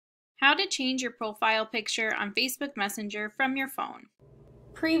How to change your profile picture on Facebook Messenger from your phone.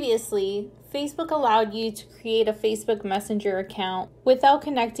 Previously, Facebook allowed you to create a Facebook Messenger account without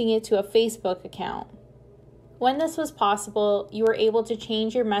connecting it to a Facebook account. When this was possible, you were able to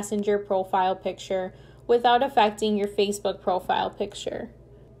change your Messenger profile picture without affecting your Facebook profile picture.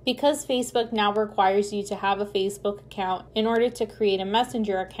 Because Facebook now requires you to have a Facebook account in order to create a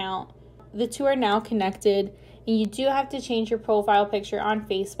Messenger account, the two are now connected, and you do have to change your profile picture on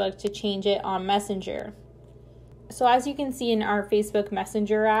Facebook to change it on Messenger. So as you can see in our Facebook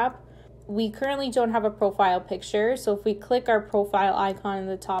Messenger app, we currently don't have a profile picture. So if we click our profile icon in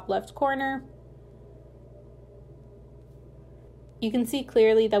the top left corner, you can see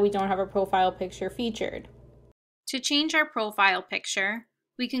clearly that we don't have a profile picture featured. To change our profile picture,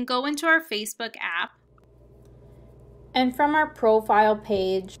 we can go into our Facebook app. And from our profile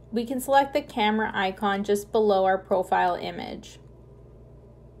page, we can select the camera icon just below our profile image.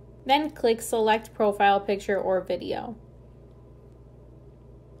 Then click Select Profile Picture or Video.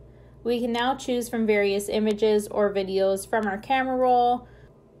 We can now choose from various images or videos from our camera roll,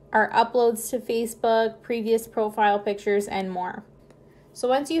 our uploads to Facebook, previous profile pictures, and more. So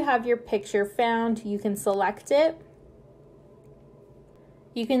once you have your picture found, you can select it.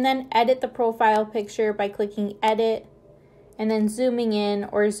 You can then edit the profile picture by clicking Edit, and then zooming in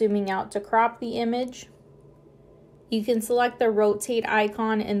or zooming out to crop the image. You can select the rotate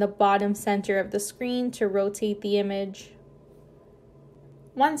icon in the bottom center of the screen to rotate the image.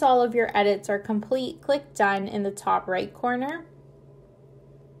 Once all of your edits are complete, click Done in the top right corner.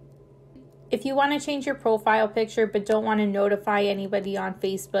 If you want to change your profile picture but don't want to notify anybody on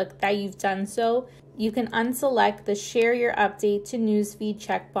Facebook that you've done so, you can unselect the Share Your Update to Newsfeed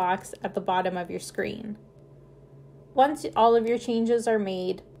checkbox at the bottom of your screen. Once all of your changes are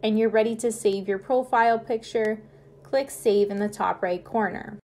made and you're ready to save your profile picture, click Save in the top right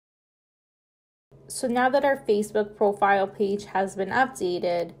corner. So now that our Facebook profile page has been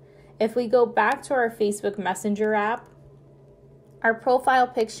updated, if we go back to our Facebook Messenger app, our profile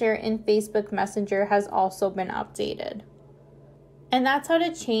picture in Facebook Messenger has also been updated. And that's how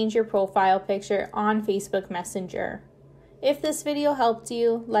to change your profile picture on Facebook Messenger. If this video helped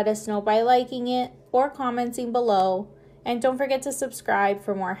you, let us know by liking it or commenting below, and don't forget to subscribe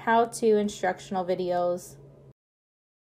for more how-to instructional videos.